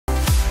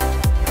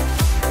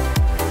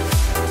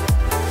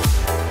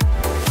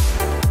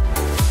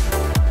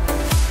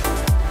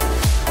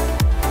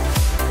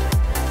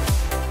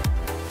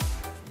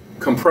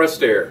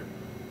Compressed air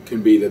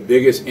can be the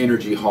biggest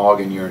energy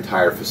hog in your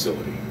entire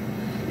facility.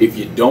 If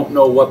you don't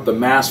know what the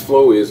mass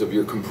flow is of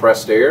your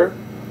compressed air,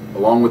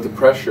 along with the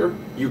pressure,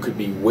 you could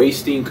be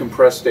wasting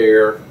compressed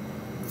air,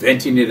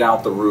 venting it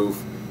out the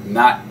roof,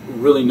 not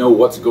really know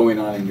what's going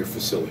on in your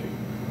facility.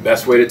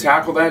 Best way to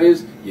tackle that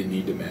is you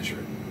need to measure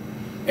it,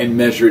 and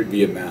measure it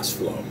via mass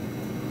flow.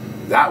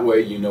 That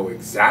way you know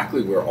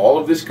exactly where all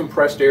of this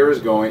compressed air is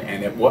going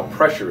and at what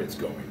pressure it's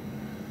going.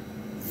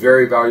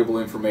 Very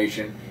valuable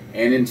information,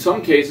 and in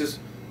some cases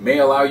may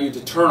allow you to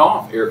turn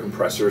off air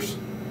compressors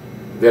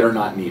that are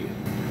not needed.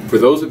 For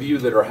those of you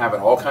that are having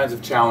all kinds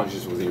of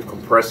challenges with your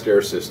compressed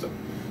air system,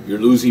 you're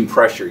losing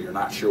pressure, you're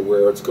not sure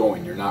where it's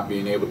going, you're not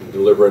being able to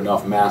deliver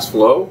enough mass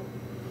flow,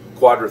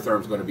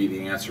 Quadratherm is going to be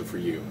the answer for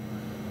you.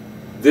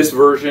 This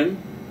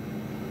version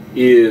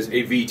is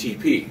a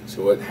VTP,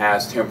 so it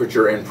has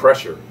temperature and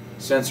pressure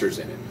sensors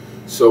in it.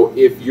 So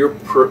if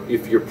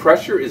your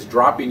pressure is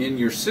dropping in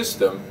your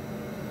system,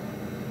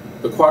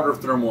 the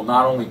Quadratherm will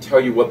not only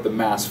tell you what the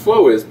mass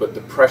flow is, but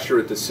the pressure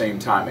at the same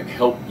time, and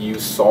help you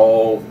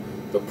solve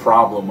the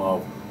problem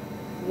of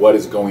what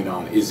is going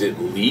on. Is it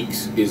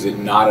leaks? Is it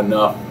not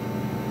enough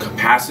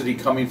capacity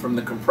coming from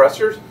the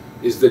compressors?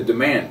 Is the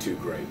demand too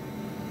great?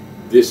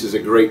 This is a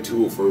great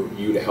tool for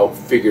you to help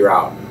figure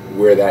out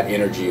where that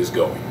energy is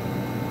going.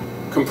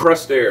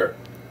 Compressed air.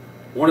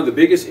 One of the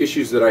biggest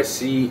issues that I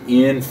see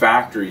in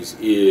factories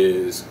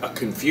is a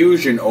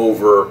confusion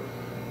over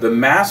the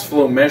mass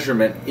flow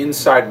measurement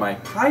inside my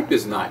pipe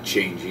is not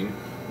changing,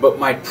 but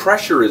my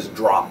pressure is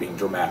dropping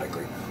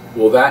dramatically.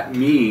 Well, that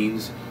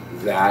means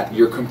that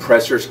your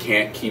compressors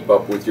can't keep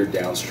up with your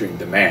downstream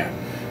demand.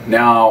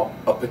 Now,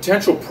 a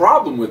potential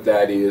problem with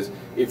that is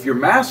if your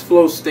mass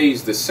flow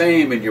stays the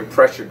same and your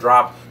pressure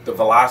drops, the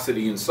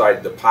velocity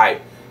inside the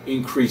pipe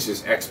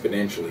increases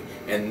exponentially,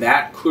 and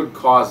that could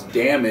cause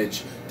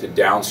damage to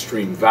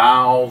downstream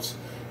valves.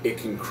 It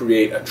can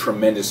create a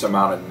tremendous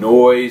amount of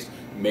noise,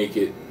 make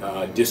it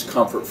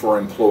discomfort for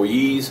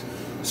employees.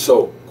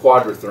 So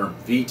Quadratherm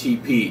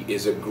VTP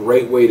is a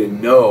great way to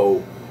know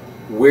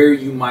where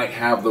you might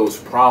have those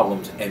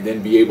problems and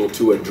then be able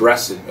to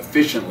address it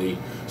efficiently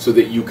so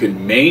that you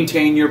can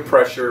maintain your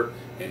pressure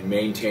and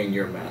maintain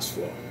your mass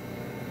flow.